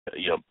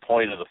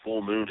point of the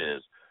full moon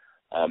is.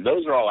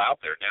 Those are all out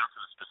there down to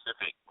the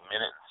specific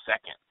minute and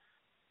second.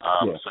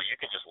 So you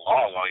can just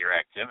log all your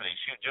activities.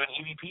 Do an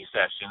EVP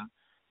session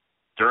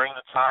during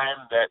the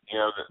time that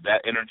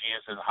that energy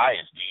is at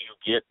highest. Do you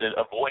get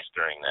a voice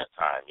during that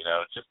time?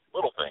 It's just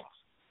little things.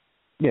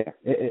 Yeah,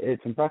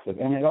 it's impressive,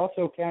 and it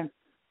also can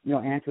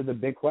answer the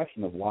big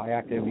question of why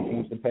activity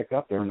seems to pick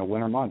up during the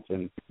winter months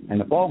and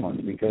the fall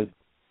months. Because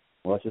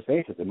let's just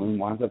face it, the moon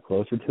winds up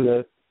closer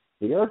to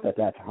the Earth at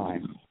that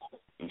time.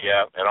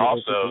 Yeah, and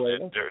also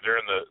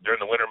during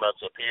the winter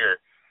months up here,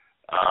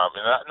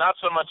 and not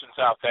so much in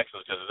South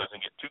Texas because it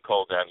doesn't get too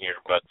cold down here,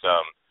 but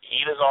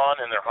heat is on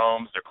in their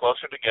homes. They're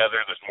closer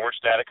together. There's more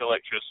static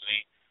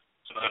electricity,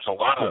 so there's a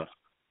lot of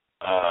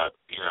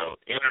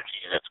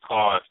energy that's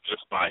caused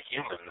just by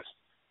humans,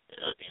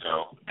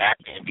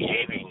 acting and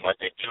behaving like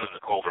they do in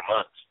the colder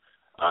months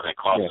that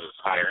causes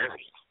higher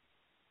energy.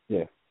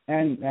 Yeah.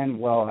 And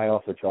well, I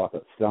also chalk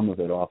some of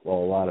it off, a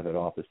lot of it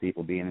off, as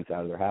people being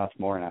inside of their house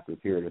more, and after a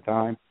period of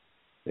time,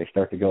 they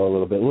start to go a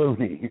little bit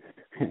loony.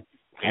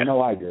 I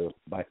know I do.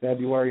 By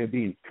February of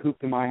being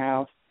cooped in my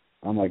house,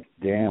 I'm like,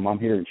 damn, I'm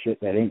hearing shit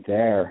that ain't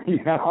there. Do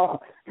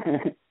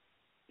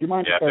you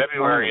mind? Yeah,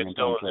 February it's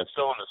still in the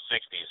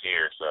 60s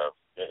here, so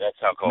that's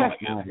how cold it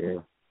gets.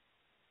 Here.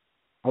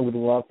 I would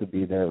love to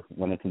be there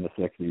when it's in the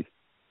 60s.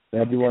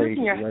 February,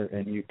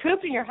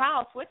 cooped in your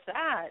house. What's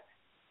that?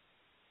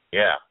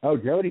 Yeah. Oh,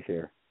 Jody's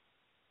here.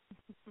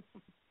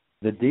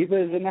 The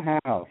diva is in the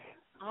house.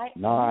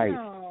 Nice.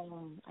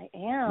 I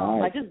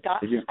am. Nice.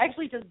 I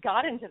actually just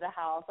got into the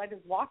house. I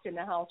just walked in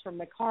the house from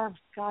the car.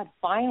 God,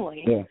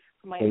 finally. Yeah.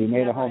 So you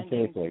made it home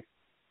safely.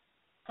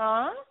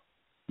 Huh?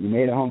 You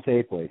made it home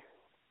safely.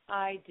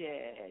 I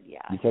did,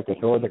 yeah. You took a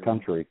tour of the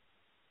country.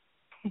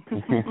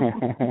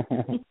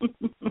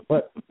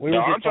 But we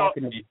were just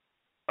talking about...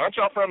 Aren't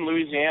y'all from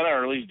Louisiana,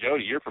 or at least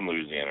Jody, you're from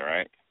Louisiana,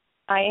 right?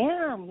 I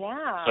am,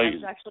 yeah. So I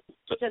was actually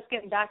just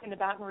getting back into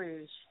Baton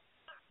Rouge.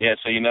 Yeah,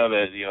 so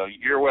that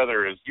your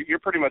weather is, you're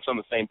pretty much on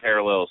the same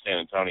parallel as San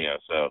Antonio,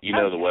 so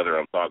the weather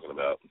I'm talking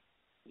about.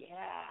 Yeah,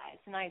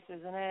 it's nice,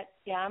 isn't it?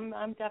 Yeah,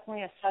 I'm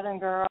definitely a Southern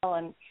girl,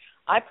 and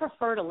I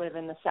prefer to live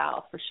in the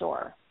South for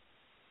sure.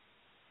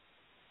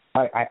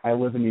 I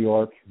live in New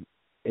York.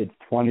 It's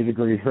 20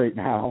 degrees right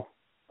now.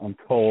 I'm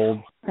cold.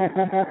 I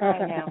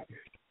know.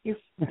 You're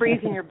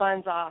freezing your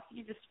buns off.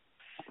 You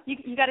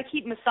got to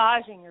keep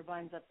massaging your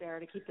buns up there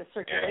to keep the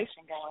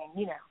circulation going.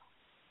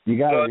 You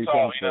got to. So that's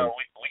all.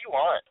 We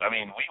want.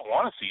 We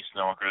want to see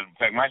snow on Christmas. In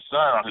fact, my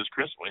son on his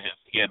Christmas,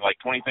 he had like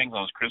 20 things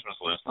on his Christmas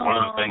list. One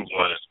of the things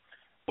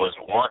was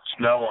want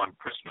snow on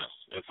Christmas.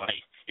 It's like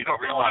you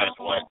don't realize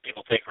what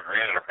people take for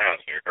granted around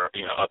here, or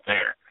up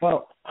there.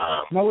 Well,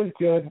 snow is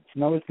good.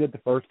 Snow is good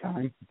the first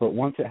time, but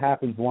once it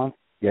happens once,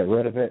 get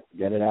rid of it,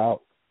 get it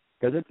out,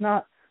 because it's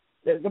not.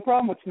 The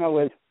problem with snow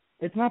is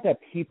it's not that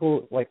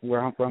people like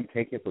where I'm from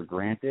take it for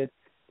granted.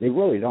 They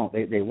really don't.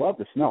 They love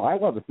the snow. I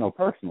love the snow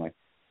personally.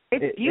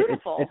 It's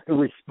beautiful. It's the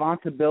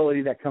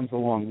responsibility that comes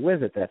along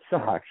with it that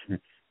sucks.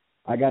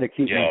 I got to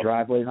keep my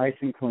driveway nice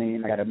and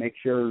clean. I got to make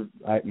sure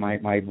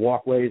my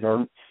walkways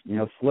aren't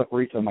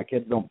slippery so my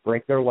kids don't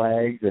break their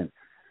legs, and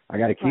I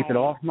got to keep it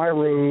off my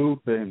roof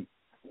and.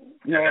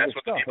 That's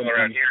what people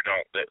around here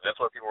don't. That's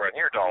what people around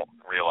here don't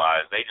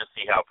realize. They just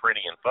see how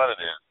pretty and fun it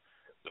is.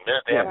 The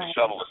minute they have to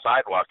shovel the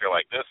sidewalk, they're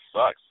like, "This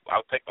sucks.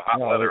 I'll take the hot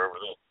weather over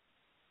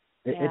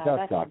this." It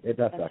does suck. It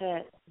does suck.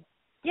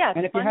 Yeah,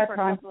 and if you had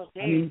time, a couple of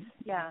days.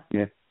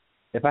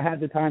 If I had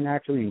the time to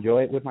actually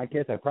enjoy it with my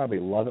kids, I'd probably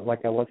love it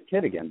like I was a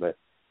kid again. But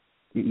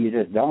you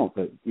just don't.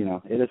 But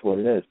it is what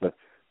it is. But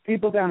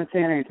people down in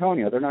San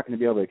Antonio, they're not going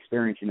to be able to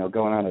experience,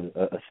 going on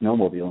a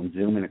snowmobile and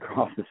zooming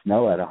across the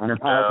snow at 100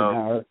 miles an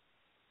hour.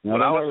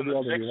 When I was in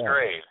the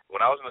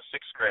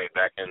sixth grade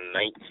back in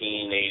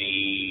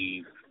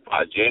 1980,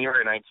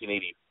 January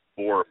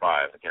 1984 or 5,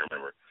 I can't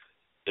remember,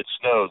 it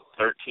snowed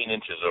 13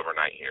 inches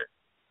overnight here.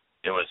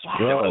 It was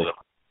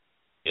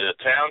the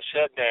town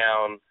shut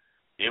down.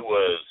 It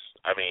was,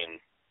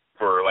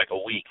 for like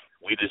a week,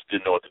 we just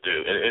didn't know what to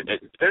do.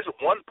 There's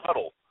one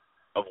puddle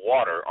of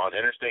water on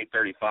Interstate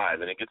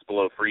 35, and it gets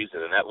below freezing,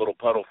 and that little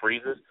puddle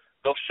freezes,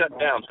 they'll shut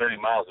down 30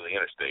 miles of the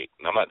interstate.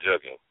 And I'm not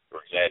joking.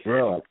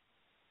 Really?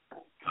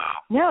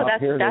 No,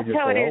 that's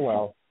how it is.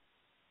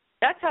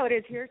 That's how it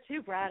is here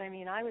too, Brad.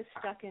 I was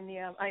stuck in the.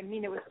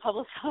 It was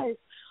publicized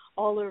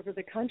all over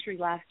the country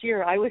last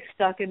year. I was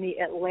stuck in the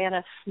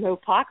Atlanta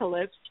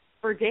snowpocalypse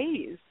for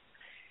days.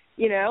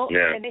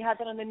 And they had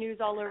that on the news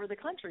all over the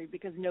country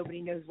because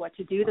nobody knows what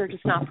to do. They're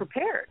just not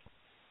prepared.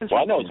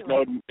 Well, I know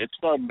it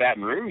snowed in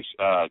Baton Rouge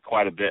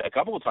quite a bit, a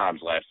couple of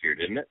times last year,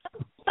 didn't it?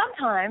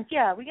 Sometimes,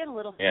 yeah. We get a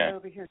little snow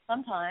over here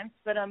sometimes,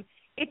 but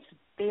it's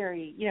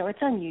very, it's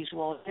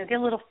unusual. You get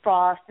a little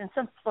frost and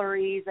some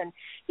flurries, and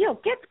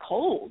it gets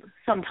cold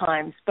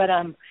sometimes, but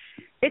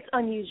it's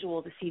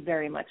unusual to see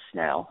very much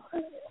snow.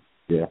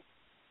 Yeah,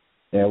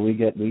 we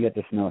get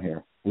the snow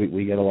here.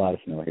 We get a lot of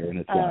snow here, and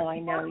it's I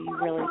know you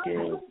really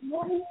do.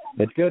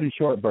 It's good in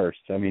short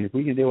bursts. If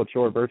we can deal with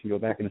short bursts and go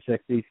back in the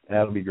 60s,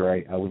 that'll be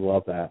great. I would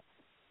love that.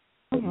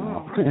 Just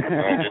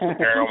the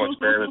paranormal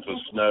experiments with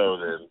snow.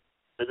 Then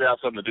figure out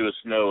something to do with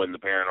snow in the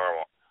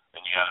paranormal,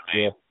 and you got to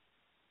be.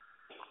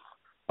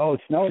 Oh,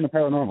 snow in the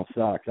paranormal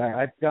sucks.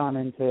 I've gone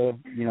into,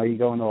 you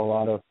go into a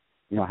lot of,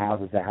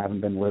 houses that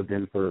haven't been lived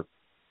in for,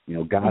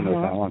 God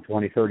knows how long,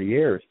 20, 30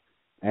 years.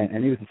 And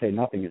needless to say,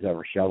 nothing is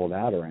ever shoveled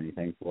out or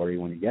anything for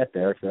you when you get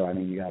there. So, I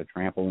mean, you got to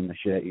trample in the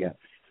shit. You got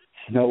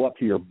snow up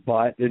to your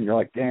butt, and you're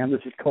like, damn,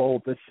 this is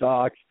cold. This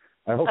sucks.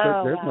 I hope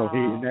there's no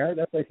heat in there.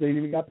 That's like they ain't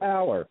even got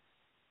power.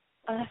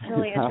 That's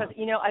really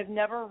interesting. I've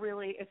never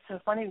really, it's so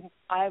funny,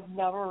 I've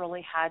never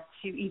really had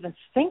to even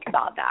think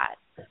about that,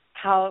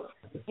 how,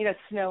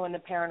 snow in the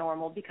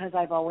paranormal, because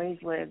I've always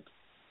lived,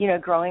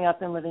 growing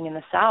up and living in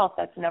the South,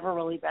 that's never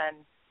really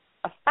been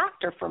a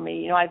factor for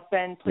me. I've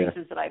been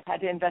places that I've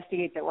had to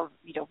investigate that were,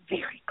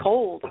 very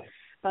cold,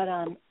 but,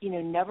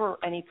 never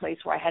any place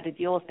where I had to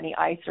deal with any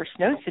ice or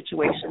snow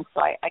situations.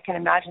 So I can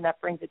imagine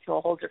that brings it to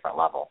a whole different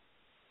level.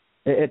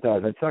 It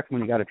does. It sucks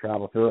when you got to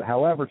travel through it.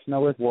 However,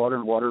 snow is water,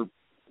 and water,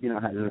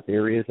 has a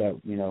theory is that,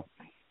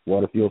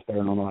 water fuels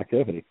paranormal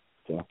activity.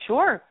 So.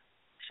 Sure.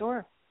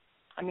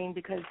 I mean,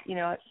 because,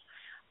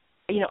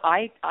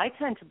 I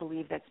tend to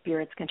believe that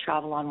spirits can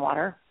travel on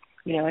water.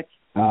 It's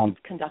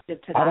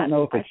conductive to that. I don't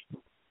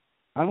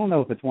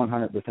know if it's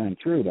 100%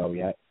 true though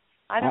yet.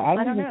 I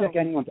don't even think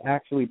anyone's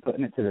actually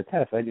putting it to the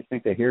test. I just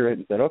think they hear it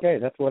and said, okay,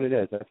 that's what it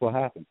is. That's what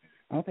happened.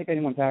 I don't think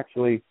anyone's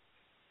actually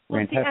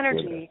ran tests with it.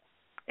 It's the energy.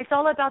 It's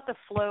all about the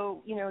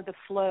flow, the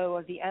flow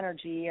of the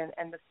energy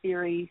and the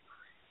theory,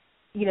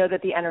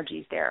 that the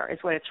energy's there is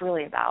what it's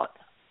really about.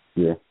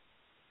 Yeah.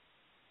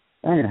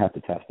 I'm going to have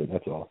to test it,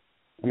 that's all.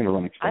 I'm going to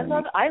run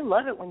experiments. I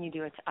love it when you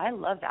do it. I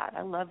love that.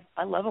 I love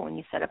it when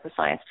you set up a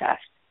science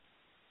test.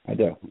 I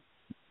do.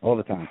 All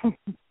the time.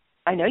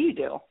 I know you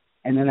do.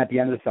 And then at the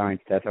end of the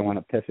science test, I wound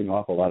up pissing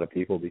off a lot of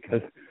people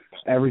because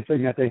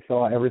everything that they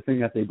saw, everything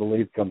that they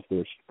believed comes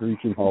to a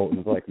screeching halt, and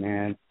it's like,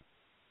 man,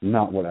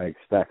 not what I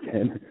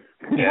expected.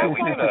 Yeah, we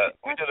did a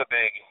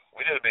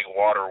big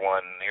water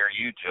one near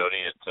you,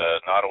 Jody, at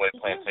Nottoway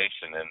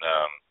Plantation in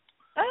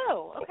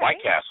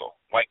White Castle,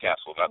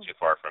 not too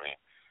far from you.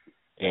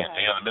 And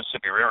the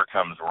Mississippi River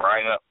comes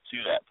right up to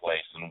that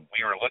place, and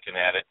we were looking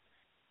at it.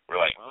 We're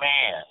like,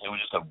 man, it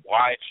was just a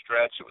wide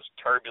stretch. It was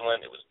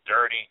turbulent. It was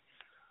dirty,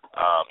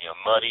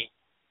 muddy,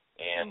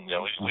 and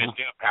we just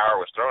knew power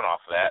was thrown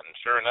off of that. And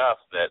sure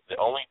enough, that the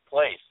only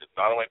place at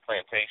Nottoway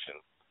Plantation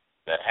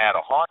that had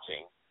a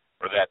haunting,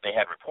 or that they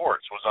had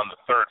reports, was on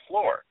the 3rd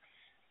floor.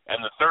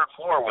 And the 3rd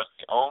floor was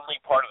the only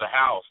part of the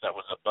house that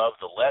was above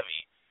the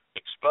levee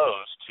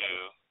exposed to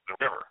the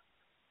river.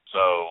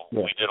 So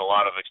we did a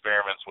lot of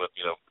experiments with,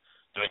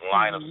 doing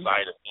line of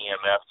sight of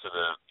EMF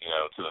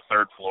to the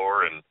 3rd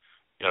floor, and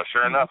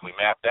sure enough, we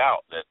mapped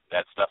out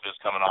that stuff is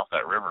coming off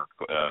that river,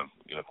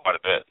 quite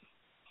a bit.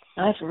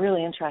 That's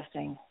really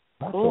interesting.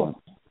 Excellent.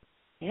 Cool.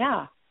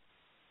 Yeah.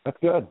 That's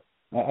good.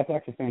 That's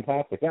actually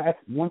fantastic. That's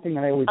one thing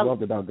that I always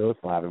loved about Ghost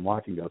Lab and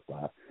watching Ghost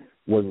Lab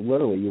was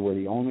literally you were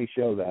the only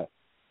show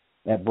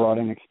that brought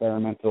in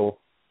experimental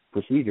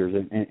procedures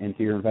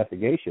into your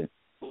investigation.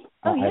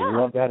 I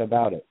love that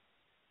about it.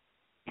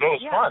 It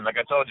was fun. Like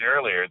I told you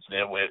earlier,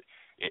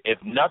 if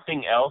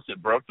nothing else, it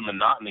broke the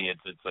monotony.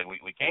 It's like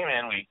we came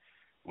in,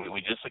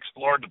 we just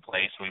explored the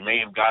place. We may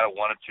have got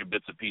one or two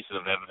bits of pieces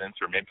of evidence,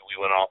 or maybe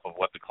we went off of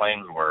what the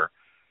claims were.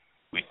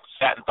 We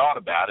sat and thought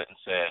about it and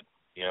said,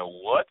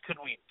 what could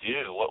we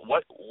do?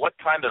 What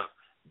kind of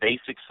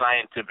basic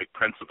scientific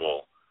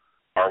principle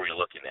are we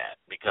looking at?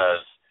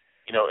 Because,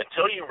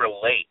 until you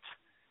relate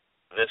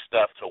this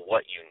stuff to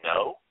what you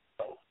know,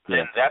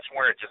 then that's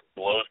where it just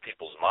blows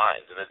people's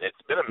minds. And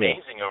it's been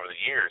amazing over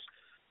the years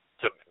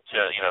to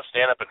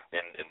stand up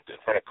in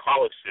front of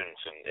college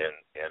students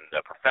and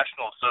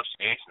professional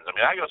associations. I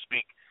mean, I go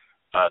speak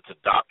to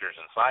doctors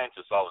and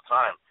scientists all the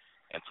time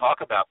and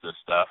talk about this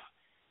stuff.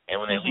 And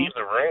when they leave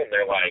the room,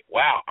 they're like,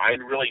 wow, I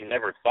really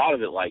never thought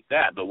of it like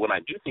that. But when I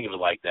do think of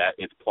it like that,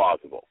 it's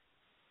plausible.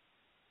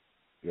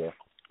 Yeah.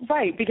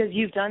 Right, because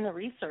you've done the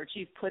research.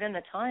 You've put in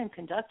the time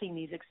conducting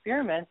these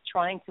experiments,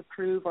 trying to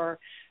prove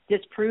or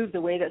disprove the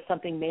way that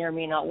something may or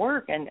may not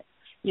work. And,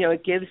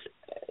 it gives,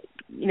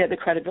 the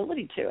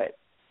credibility to it.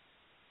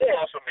 It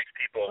also makes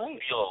people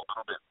feel a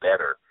little bit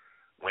better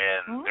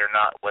when they're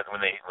not, when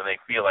they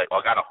feel like,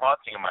 well, I got a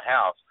haunting in my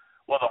house.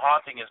 Well, the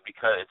haunting is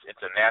because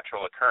it's a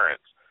natural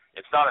occurrence.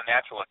 It's not a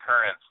natural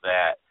occurrence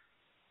that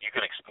you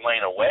can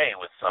explain away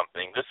with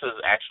something. This is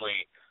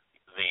actually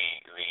the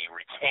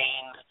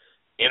retained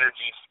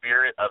energy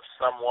spirit of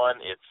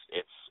someone. It's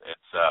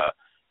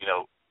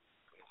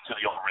to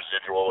the old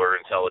residual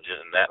or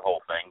intelligent and that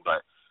whole thing.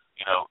 But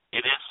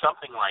it is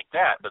something like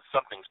that. But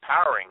something's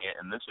powering it,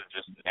 and this is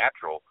just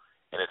natural,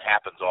 and it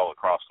happens all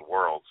across the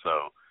world.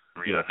 So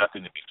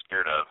nothing to be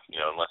scared of.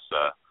 Unless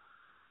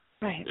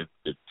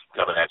it's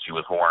coming at you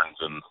with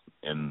horns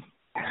and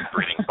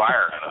breathing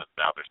fire out of its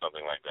mouth or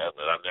something like that.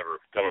 But I've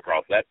never come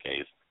across that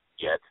case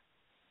yet.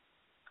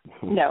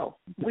 No,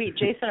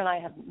 Jason and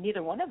I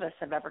neither one of us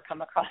have ever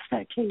come across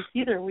that case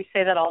either. We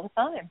say that all the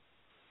time.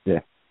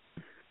 Yeah,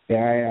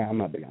 I'm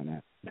not big on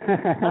that.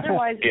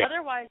 Otherwise,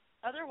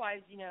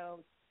 otherwise,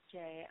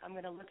 Jay, I'm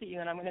going to look at you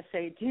and I'm going to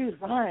say, dude,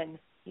 run,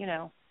 There's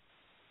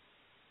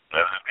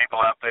people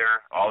out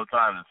there all the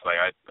time. It's like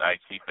I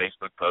see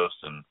Facebook posts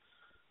and,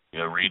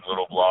 read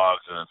little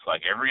blogs, and it's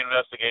like every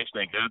investigation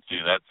they go to,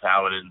 that's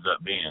how it ends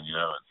up being,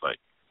 It's like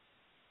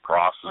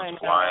crosses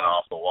flying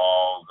off the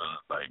walls, and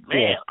it's like,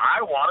 man,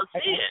 I want to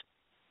see it.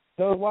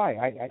 So do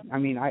I. I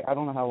mean, I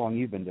don't know how long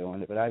you've been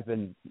doing it, but I've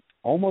been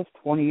almost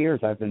 20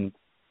 years. I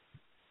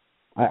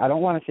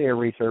don't want to say a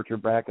researcher,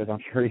 Brad, because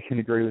I'm sure you can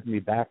agree with me.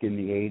 Back in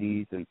the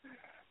 80s and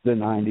the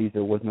 90s,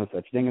 there was no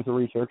such thing as a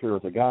researcher. There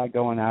was a guy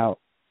going out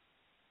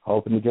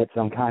hoping to get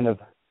some kind of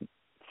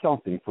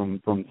something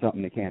from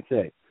something they can't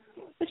say.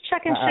 Just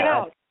checking shit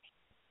out.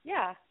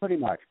 Yeah. Pretty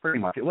much.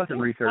 It wasn't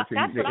researching.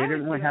 They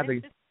didn't really have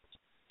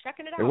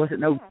checking it out. There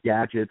wasn't no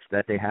gadgets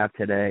that they have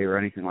today or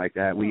anything like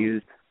that. We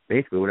used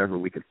basically whatever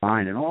we could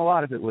find, and a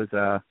lot of it was,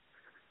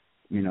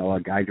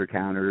 Geiger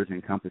counters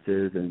and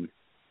compasses and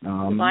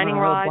mining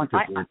rods.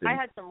 I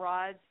had some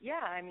rods.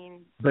 Yeah,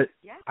 But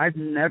I've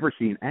never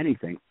seen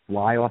anything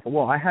fly off a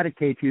wall. I had a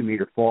K2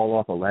 meter fall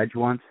off a ledge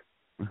once.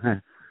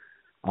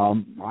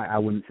 I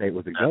wouldn't say it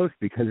was a ghost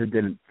because it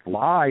didn't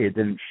fly. It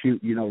didn't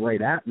shoot,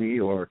 right at me,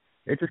 or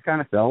it just kind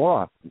of fell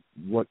off.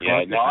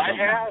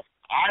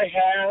 I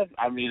have.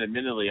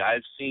 Admittedly,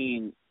 I've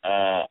seen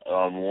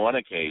on one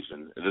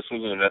occasion. This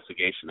was an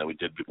investigation that we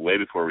did way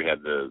before we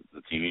had the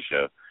TV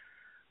show.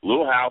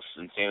 Little house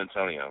in San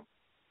Antonio.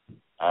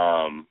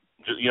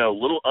 Just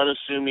little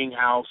unassuming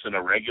house in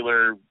a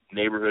regular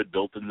neighborhood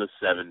built in the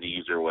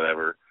 70s or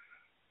whatever.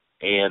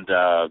 And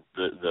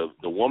the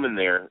woman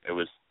there,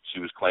 she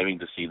was claiming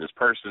to see this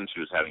person. She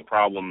was having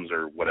problems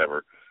or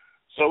whatever.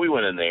 So we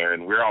went in there,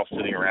 and we're all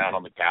sitting around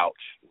on the couch,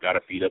 got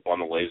our feet up on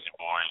the lazy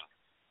boy,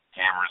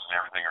 cameras and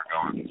everything are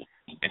going.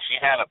 And she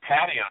had a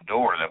patio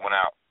door that went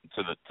out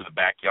to the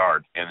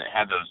backyard, and it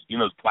had those,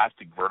 those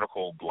plastic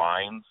vertical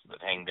blinds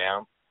that hang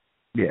down.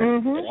 Yeah.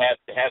 Mm-hmm.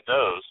 It had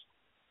those,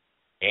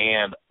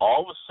 and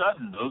all of a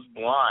sudden those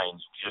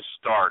blinds just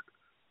start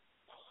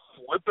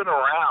flipping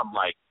around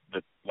like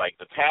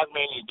the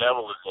Tasmanian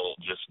devil is in it,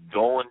 just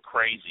going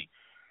crazy.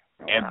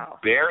 And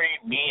Barry,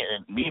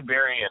 and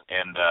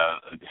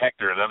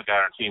Hector, another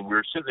guy on our team, we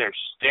were sitting there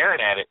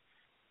staring at it,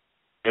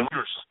 and we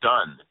were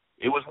stunned.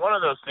 It was one of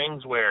those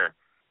things where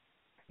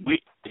I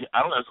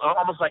don't know, it's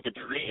almost like a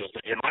dream.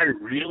 Am I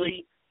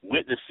really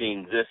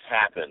witnessing this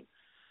happen?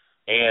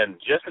 And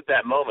just at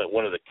that moment,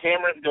 one of the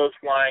cameras goes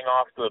flying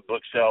off the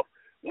bookshelf.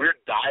 We're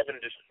diving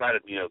just to try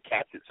to,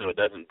 catch it so it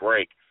doesn't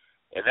break.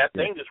 And that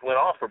thing just went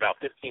off for about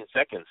 15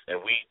 seconds,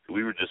 and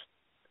we were just,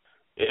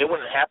 and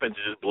when it happens,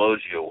 it just blows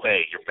you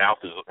away. Your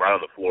mouth is right on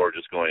the floor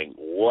just going,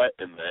 what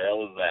in the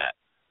hell is that?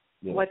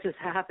 Yeah. What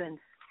just happened?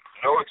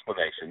 No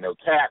explanation, no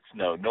tax,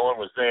 no one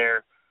was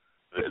there.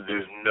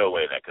 There's no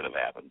way that could have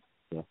happened.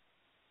 Yeah.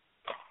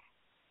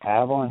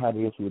 I've only had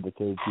the issue with the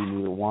K2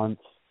 meter once,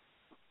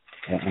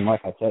 and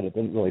like I said, it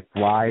didn't really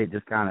fly. It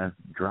just kind of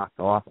dropped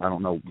off. I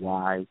don't know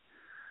why.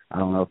 I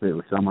don't know if it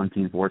was some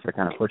unseen force that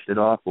kind of pushed it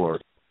off or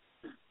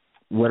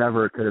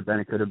whatever it could have been.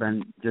 It could have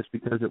been just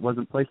because it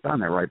wasn't placed on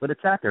there right. But it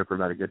sat there for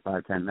about a good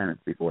 5-10 minutes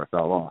before it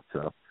fell off.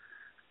 So,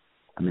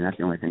 that's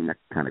the only thing that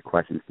kind of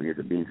questions me, is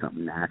it being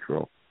something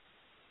natural?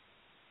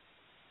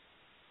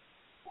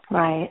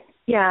 Right.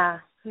 Yeah.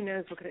 Who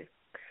knows? What could have,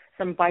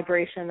 some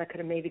vibration that could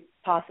have maybe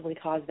possibly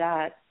caused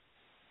that.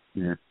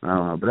 Yeah, I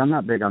don't know. But I'm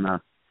not big on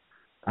the,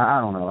 I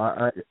don't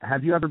know.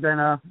 Have you ever been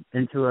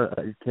into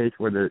a case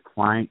where the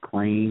client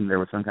claimed there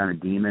was some kind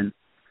of demon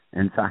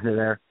inside of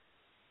there?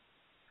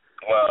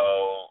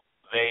 Well,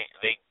 they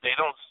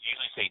don't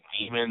usually say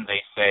demon.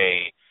 They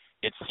say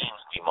it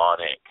seems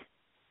demonic.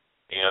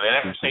 They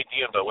never say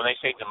demon, but when they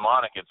say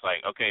demonic, it's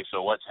like, okay,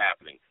 so what's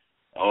happening?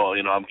 Oh,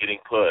 I'm getting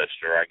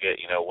pushed, or I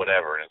get,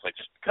 whatever. And it's like,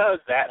 just because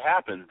that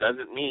happens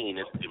doesn't mean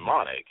it's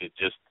demonic. It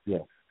just,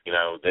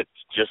 that's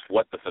just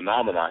what the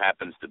phenomena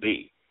happens to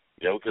be.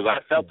 Because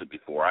I've felt it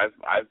before. I've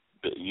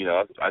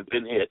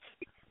been hit.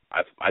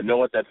 I know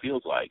what that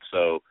feels like.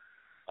 So,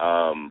 but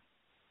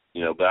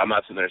I'm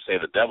not sitting there saying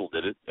the devil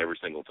did it every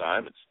single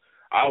time.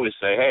 I always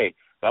say, hey,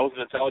 if I was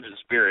an intelligent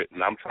spirit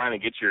and I'm trying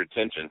to get your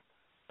attention,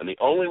 and the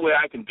only way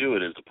I can do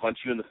it is to punch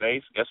you in the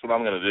face, guess what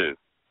I'm going to do?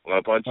 I'm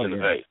going to punch you in the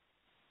face.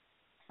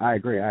 I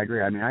agree.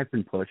 I've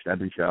been pushed. I've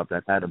been shoved.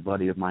 I've had a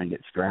buddy of mine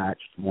get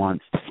scratched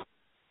once.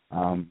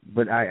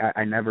 But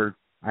I never,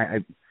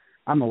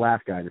 I'm the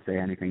last guy to say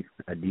anything's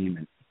a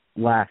demon.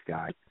 Last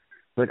guy.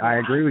 But I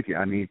agree with you.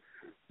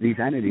 These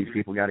entities,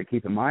 people got to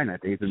keep in mind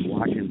that they've been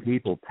watching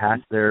people pass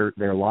their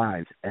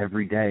lives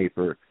every day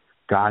for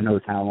God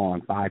knows how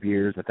long, 5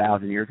 years,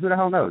 1,000 years, who the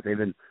hell knows? They've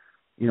been,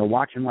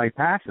 watching life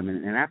pass them.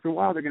 And after a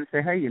while, they're going to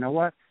say, hey, you know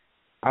what?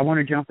 I want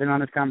to jump in on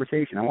this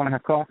conversation. I want to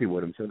have coffee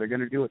with them. So they're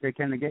going to do what they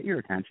can to get your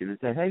attention and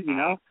say, hey,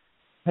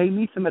 pay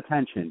me some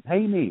attention.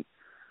 Pay me.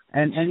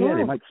 And yeah,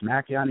 they might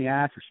smack you on the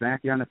ass or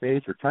smack you on the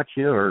face or touch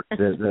you, or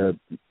the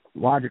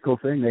logical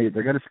thing,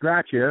 they're going to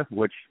scratch you,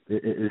 which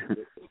is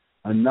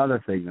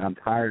another thing that I'm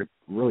tired of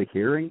really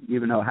hearing,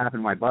 even though it happened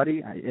to my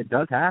buddy. It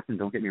does happen,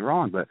 don't get me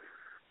wrong, but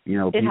You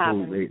know,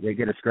 people, they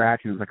get a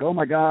scratch and it's like, oh,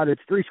 my God,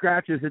 it's 3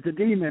 scratches. It's a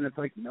demon. It's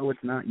like, no,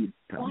 it's not. You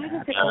Why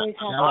does it always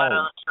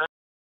happen?